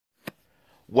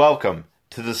Welcome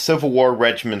to the Civil War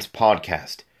Regiments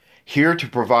podcast, here to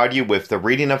provide you with the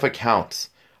reading of accounts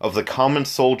of the common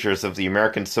soldiers of the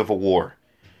American Civil War,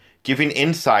 giving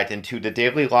insight into the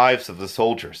daily lives of the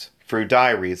soldiers through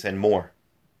diaries and more.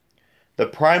 The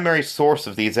primary source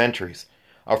of these entries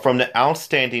are from the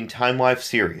outstanding Time Life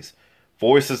series,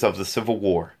 Voices of the Civil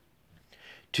War.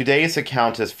 Today's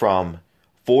account is from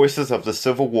Voices of the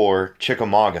Civil War,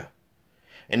 Chickamauga,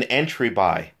 an entry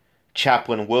by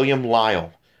Chaplain William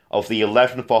Lyle of the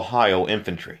 11th Ohio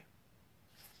Infantry.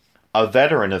 A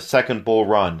veteran of 2nd Bull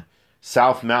Run,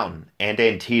 South Mountain, and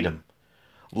Antietam,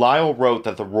 Lyle wrote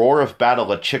that the roar of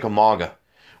battle at Chickamauga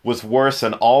was worse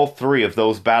than all three of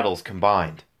those battles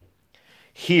combined.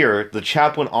 Here, the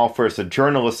chaplain offers a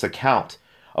journalist's account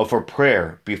of a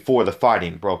prayer before the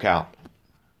fighting broke out.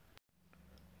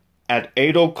 At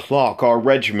 8 o'clock our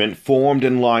regiment formed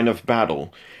in line of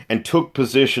battle and took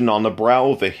position on the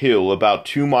brow of a hill about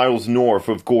 2 miles north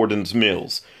of Gordon's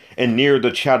Mills and near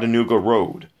the Chattanooga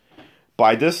Road.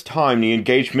 By this time the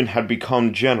engagement had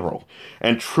become general,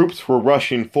 and troops were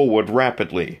rushing forward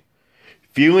rapidly.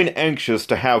 Feeling anxious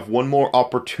to have one more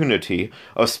opportunity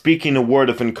of speaking a word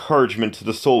of encouragement to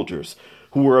the soldiers,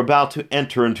 who were about to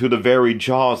enter into the very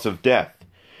jaws of death,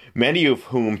 many of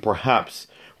whom, perhaps,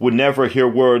 would never hear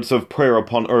words of prayer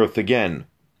upon earth again,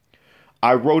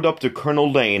 I rode up to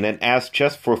Colonel Lane and asked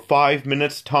just for 5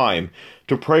 minutes' time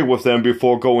to pray with them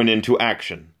before going into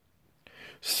action.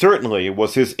 "Certainly,"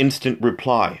 was his instant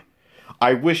reply.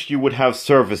 "I wish you would have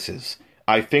services.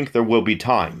 I think there will be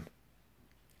time."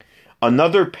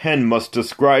 Another pen must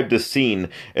describe the scene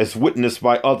as witnessed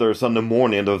by others on the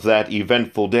morning of that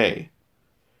eventful day.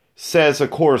 Says a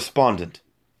correspondent,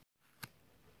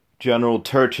 General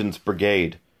Turchin's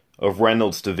brigade, of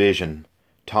Reynolds' division,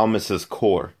 Thomas's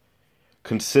corps,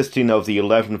 consisting of the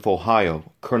 11th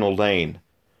Ohio, Colonel Lane,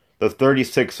 the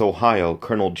 36th Ohio,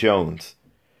 Colonel Jones,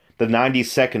 the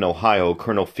 92nd Ohio,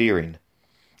 Colonel Fearing,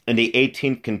 and the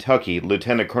 18th Kentucky,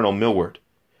 Lieutenant Colonel Millward,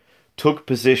 took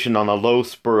position on a low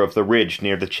spur of the ridge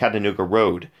near the Chattanooga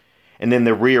Road and in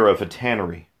the rear of a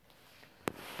tannery.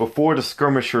 Before the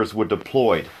skirmishers were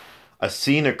deployed, a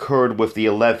scene occurred with the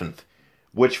 11th,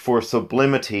 which for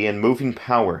sublimity and moving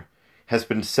power has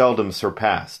been seldom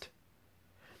surpassed.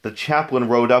 The chaplain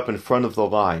rode up in front of the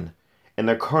line, and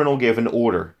the colonel gave an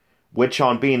order, which,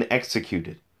 on being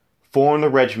executed, formed the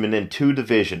regiment in 2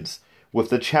 divisions, with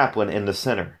the chaplain in the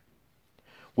center.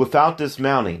 Without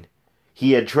dismounting,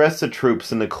 he addressed the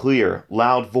troops in a clear,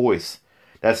 loud voice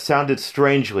that sounded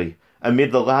strangely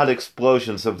amid the loud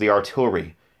explosions of the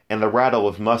artillery and the rattle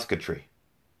of musketry.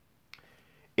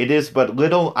 "It is but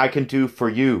little I can do for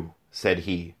you," said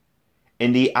he,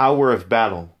 "in the hour of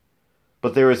battle,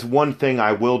 but there is one thing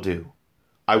I will do.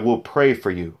 I will pray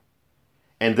for you.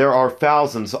 And there are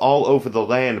thousands all over the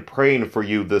land praying for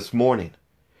you this morning,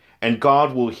 and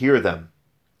God will hear them.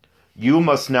 You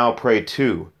must now pray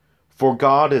too, for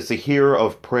God is the hearer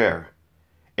of prayer.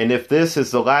 And if this is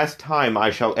the last time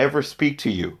I shall ever speak to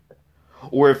you,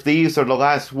 or if these are the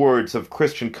last words of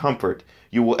Christian comfort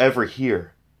you will ever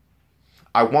hear,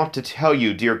 I want to tell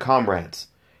you, dear comrades,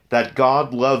 that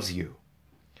God loves you.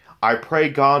 I pray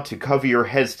God to cover your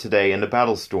heads today in the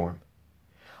battle storm.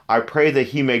 I pray that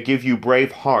He may give you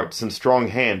brave hearts and strong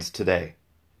hands today.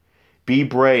 Be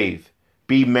brave,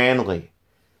 be manly.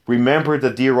 Remember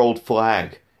the dear old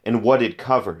flag and what it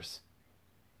covers.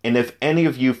 And if any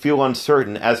of you feel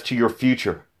uncertain as to your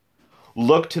future,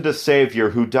 look to the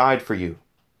Savior who died for you.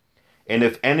 And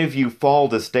if any of you fall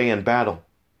this day in battle,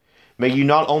 may you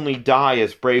not only die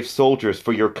as brave soldiers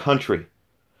for your country,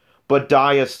 but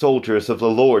die as soldiers of the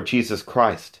Lord Jesus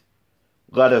Christ.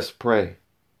 Let us pray."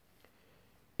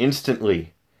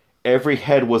 Instantly, every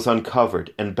head was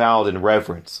uncovered and bowed in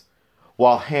reverence,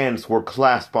 while hands were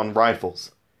clasped on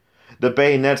rifles, the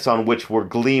bayonets on which were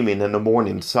gleaming in the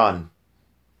morning sun.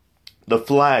 The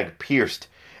flag, pierced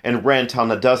and rent on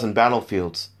a dozen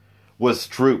battlefields, was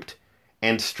drooped,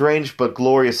 and strange but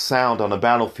glorious sound on a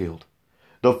battlefield,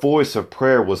 the voice of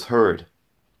prayer was heard.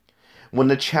 When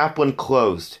the chaplain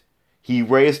closed, he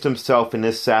raised himself in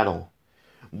his saddle,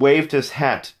 waved his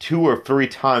hat 2 or 3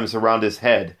 times around his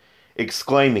head,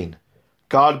 exclaiming,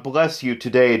 "God bless you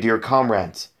today, dear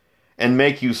comrades, and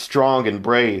make you strong and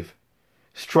brave.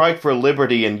 Strike for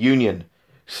liberty and union,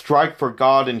 strike for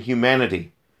God and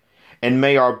humanity, and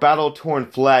may our battle-torn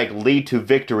flag lead to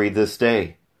victory this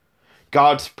day.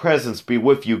 God's presence be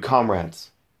with you, comrades."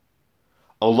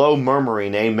 A low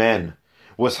murmuring amen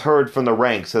was heard from the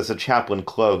ranks as the chaplain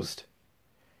closed.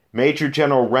 Major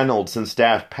General Reynolds and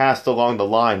staff passed along the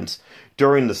lines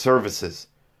during the services,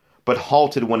 but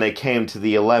halted when they came to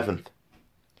the 11th.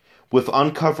 With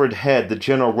uncovered head, the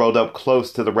general rode up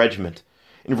close to the regiment,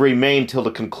 and remained till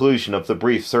the conclusion of the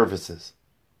brief services.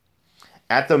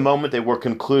 At the moment they were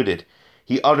concluded,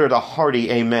 he uttered a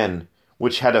hearty amen,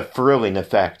 which had a thrilling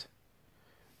effect.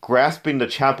 Grasping the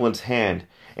chaplain's hand,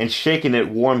 and shaking it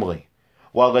warmly,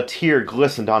 while a tear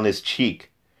glistened on his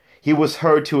cheek, he was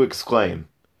heard to exclaim,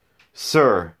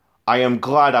 "Sir, I am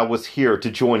glad I was here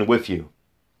to join with you,"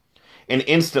 and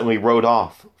instantly rode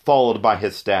off, followed by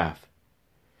his staff.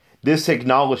 This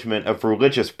acknowledgment of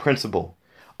religious principle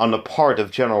on the part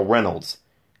of General Reynolds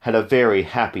had a very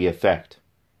happy effect.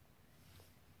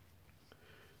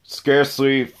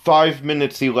 Scarcely 5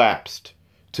 minutes elapsed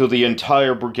till the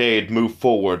entire brigade moved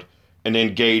forward and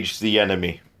engaged the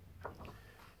enemy.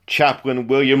 Chaplain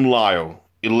William Lyle,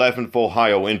 11th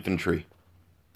Ohio Infantry.